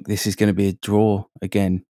 I think this is going to be a draw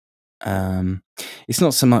again. It's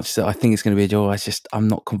not so much that I think it's going to be a draw. I'm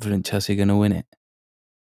not confident Chelsea are going to win it.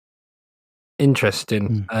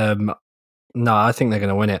 Interesting. No, I think they're going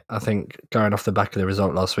to win it. I think going off the back of the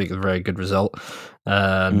result last week, a very good result.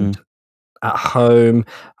 And at home,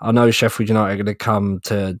 I know Sheffield United are going to come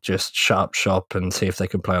to just shut up shop and see if they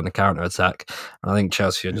can play on the counter attack. I think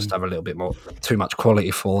Chelsea will just have a little bit too much quality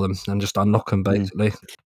for them and just unlock them basically.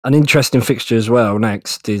 An interesting fixture as well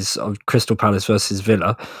next is Crystal Palace versus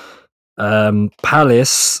Villa.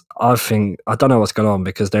 Palace, I don't know what's going on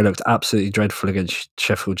because they looked absolutely dreadful against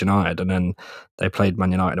Sheffield United and then they played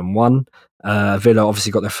Man United and won. Villa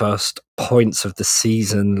obviously got their first points of the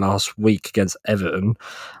season last week against Everton.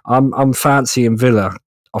 I'm fancying Villa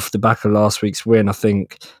off the back of last week's win. I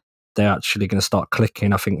think they're actually going to start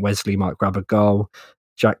clicking. I think Wesley might grab a goal.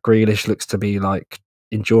 Jack Grealish looks to be like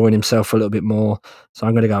enjoying himself a little bit more. So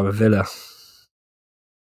I'm going to go with Villa.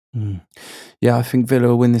 Yeah, I think Villa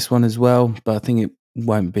will win this one as well, but I think it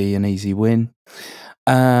won't be an easy win.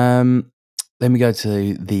 Then we go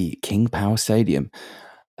to the King Power Stadium.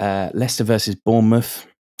 Leicester versus Bournemouth.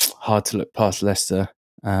 Hard to look past Leicester.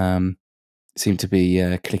 Seem to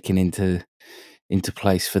be clicking into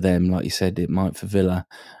place for them. Like you said, it might for Villa.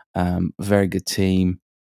 Very good team.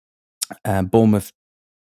 Bournemouth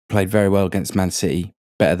played very well against Man City.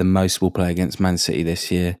 Better than most will play against Man City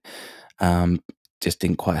this year. Just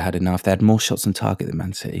didn't quite had enough. They had more shots on target than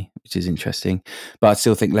Man City, which is interesting. But I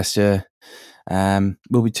still think Leicester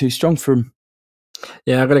will be too strong for them.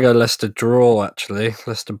 Yeah, I'm going to go Leicester draw, actually.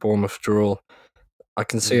 Leicester-Bournemouth draw. I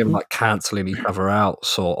can see them like cancelling each other out,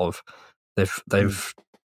 sort of. They've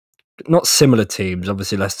not similar teams.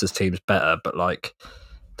 Obviously, Leicester's team's better, but like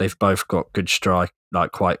they've both got good strike,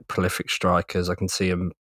 like quite prolific strikers. I can see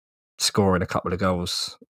them scoring a couple of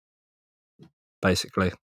goals,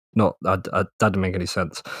 basically. That doesn't make any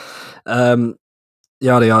sense. Yada,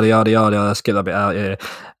 yada, yada, yada. Let's get that bit out, yeah.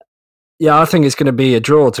 Yeah, I think it's going to be a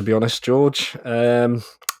draw, to be honest, George.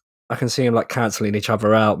 I can see them like cancelling each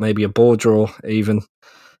other out, maybe a ball draw even.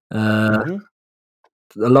 A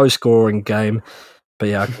low-scoring game. But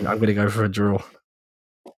yeah, I'm going to go for a draw.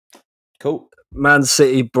 Cool. Man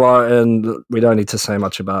City, Brighton, we don't need to say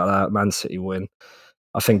much about that. Man City win.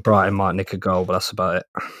 I think Brighton might nick a goal, but that's about it.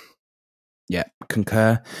 Yeah,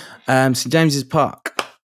 concur. St James's Park.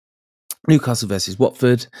 Newcastle versus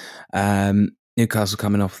Watford. Newcastle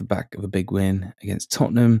coming off the back of a big win against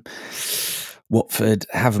Tottenham. Watford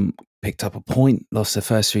haven't picked up a point, lost their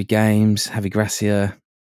first 3 games. Javi Gracia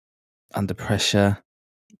under pressure,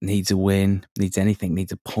 needs a win, needs anything,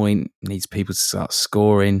 needs a point, needs people to start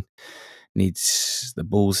scoring, needs the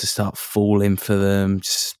balls to start falling for them.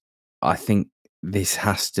 I think this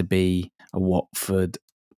has to be a Watford.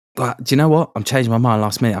 But do you know what? I'm changing my mind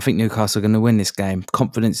last minute. I think Newcastle are going to win this game.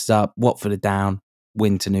 Confidence is up. Watford are down.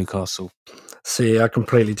 Win to Newcastle. See, I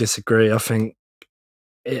completely disagree. I think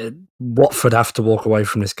Watford have to walk away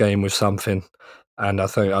from this game with something. And I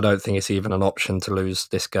don't think it's even an option to lose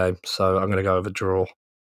this game. So I'm going to go with a draw.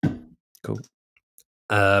 Cool.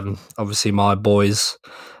 Obviously, my boys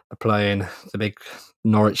are playing the big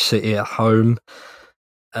Norwich City at home.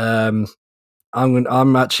 I'm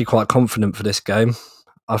actually quite confident for this game.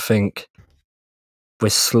 I think we're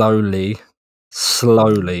slowly,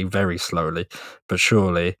 very slowly, but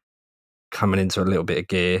surely coming into a little bit of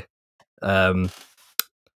gear.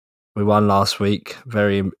 We won last week.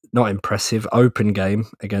 Very not impressive. Open game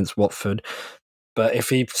against Watford. But if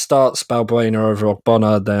he starts Balbuena over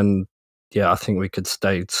Ogbonna, then I think we could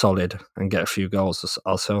stay solid and get a few goals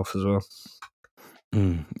ourselves as well.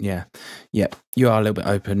 Yeah. You are a little bit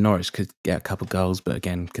open. Norwich could get a couple of goals, but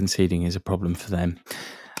again, conceding is a problem for them.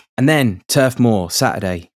 And then Turf Moor,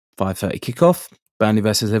 Saturday, 5:30 kickoff. Burnley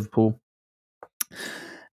versus Liverpool.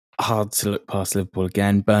 Hard to look past Liverpool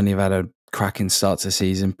again. Burnley have had a cracking start to the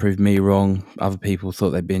season, proved me wrong. Other people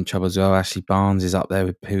thought they'd be in trouble as well. Ashley Barnes is up there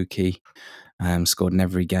with Pookie. Scored in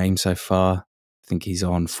every game so far. I think he's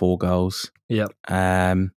on 4 goals. Yep.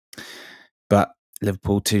 But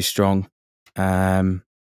Liverpool too strong.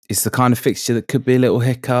 It's the kind of fixture that could be a little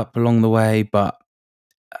hiccup along the way, but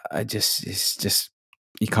it's just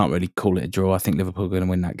you can't really call it a draw. I think Liverpool are going to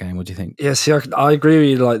win that game. What do you think? Yeah, see, I agree with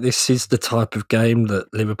you. Like, this is the type of game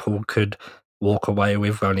that Liverpool could walk away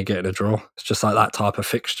with only getting a draw. It's just like that type of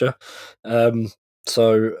fixture.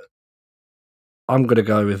 So I'm going to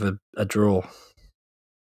go with a draw.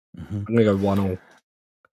 Mm-hmm. I'm going to go 1-1.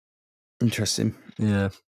 Interesting. Yeah.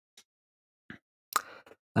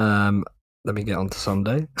 Let me get on to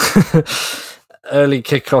Sunday.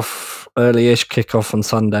 Early-ish kickoff on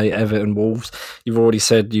Sunday, Everton Wolves. You've already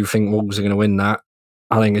said you think Wolves are going to win that.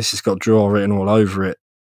 I think this has got draw written all over it.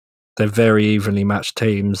 They're very evenly matched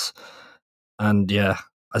teams. And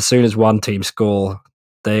as soon as one team score,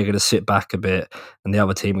 they're going to sit back a bit and the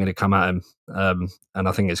other team are going to come at them. And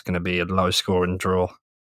I think it's going to be a low-scoring draw.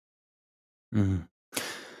 Mm.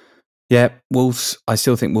 Yeah, Wolves. I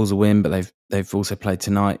still think Wolves will win, but they've also played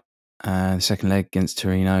tonight, the second leg against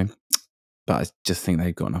Torino. But I just think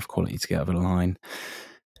they've got enough quality to get over the line.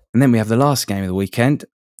 And then we have the last game of the weekend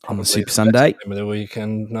on the Super Sunday. Game of the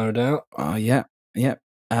weekend, no doubt. Yeah.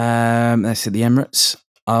 That's at the Emirates.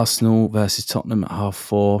 Arsenal versus Tottenham at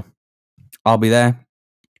 4:30. I'll be there.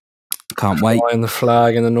 Can't wait. Flying the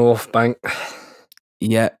flag in the North Bank.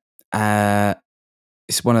 Yeah.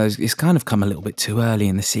 It's one of those. It's kind of come a little bit too early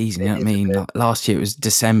in the season. You know what I mean? Like, last year it was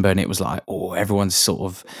December, and it was like, everyone's sort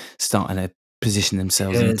of starting to position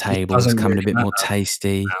themselves in the table. It's coming a bit more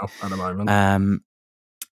tasty now, at the moment.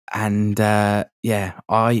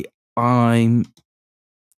 I'm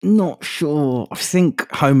not sure. I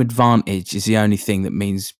think home advantage is the only thing that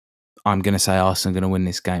means I'm going to say Arsenal are going to win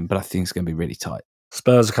this game, but I think it's going to be really tight.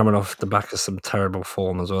 Spurs are coming off the back of some terrible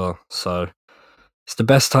form as well, so it's the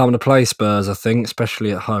best time to play Spurs, I think,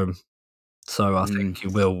 especially at home. So I think you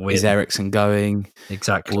will win. Is Eriksen going?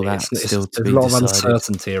 Exactly. All that still to be decided. There's a lot of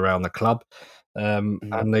uncertainty around the club.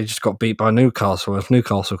 And they just got beat by Newcastle. If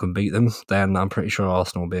Newcastle can beat them, then I'm pretty sure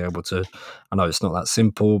Arsenal will be able to. I know it's not that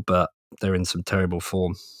simple, but they're in some terrible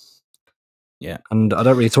form. Yeah. And I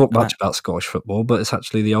don't really talk much about Scottish football, but it's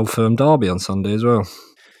actually the Old Firm derby on Sunday as well.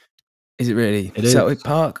 Is it really? It is. Celtic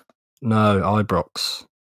Park? No, Ibrox.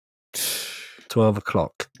 12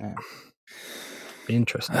 o'clock. Yeah. Be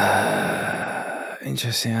interesting.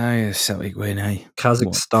 Interesting. Oh, Celtic win, eh?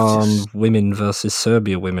 Kazakhstan women versus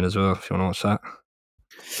Serbia women as well, if you want to watch that.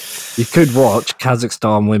 You could watch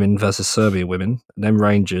Kazakhstan women versus Serbia women, then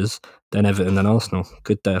Rangers, then Everton, then Arsenal.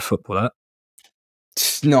 Good day of football, that.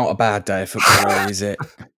 It's not a bad day of football, is it?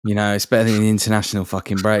 You know, it's better than the international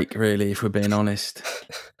fucking break, really, if we're being honest.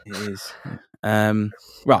 It is.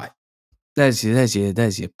 Right. There's your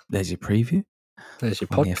preview. There's your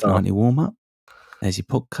podcast. The F90 Warm Up. There's your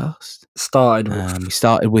podcast. We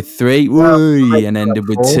started with 3, and ended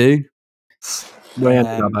with 2. We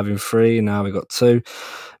ended up having 3, and now we've got 2.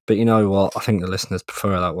 But you know what? I think the listeners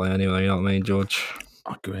prefer it that way anyway. You know what I mean, George?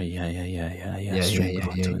 I agree.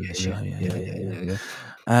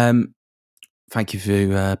 Yeah. Thank you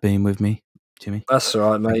for being with me, Jimmy. That's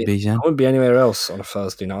all right, mate. I wouldn't be anywhere else on a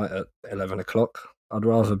Thursday night at 11 o'clock. I'd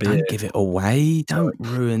rather be. Don't give it away. Don't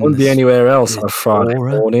ruin. I wouldn't be anywhere else on a Friday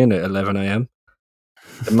morning at 11 a.m.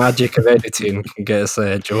 The magic of editing can get us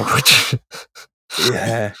there, George.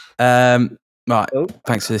 Yeah. Right.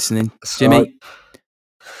 Thanks for listening, Jimmy. Right.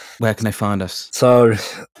 Where can they find us? So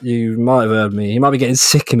you might have heard me. You might be getting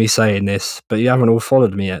sick of me saying this, but you haven't all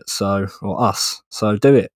followed me yet. Or us. So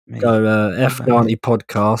do it. Go F90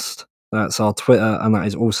 Podcast. That's our Twitter, and that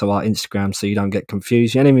is also our Instagram, so you don't get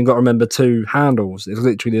confused. You ain't even got to remember 2 handles. It's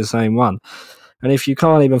literally the same one. And if you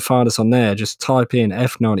can't even find us on there, just type in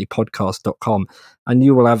f90podcast.com and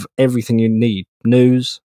you will have everything you need.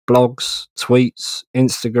 News, blogs, tweets,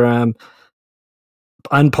 Instagram,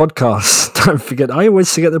 and podcasts. Don't forget. I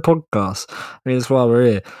always forget the podcast. I mean, that's why we're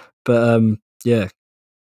here. But yeah,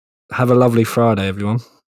 have a lovely Friday, everyone.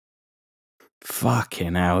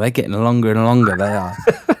 Fucking hell, they're getting longer and longer. They are.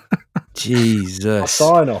 Jesus. I'll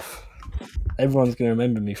sign off. Everyone's going to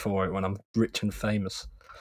remember me for it when I'm rich and famous.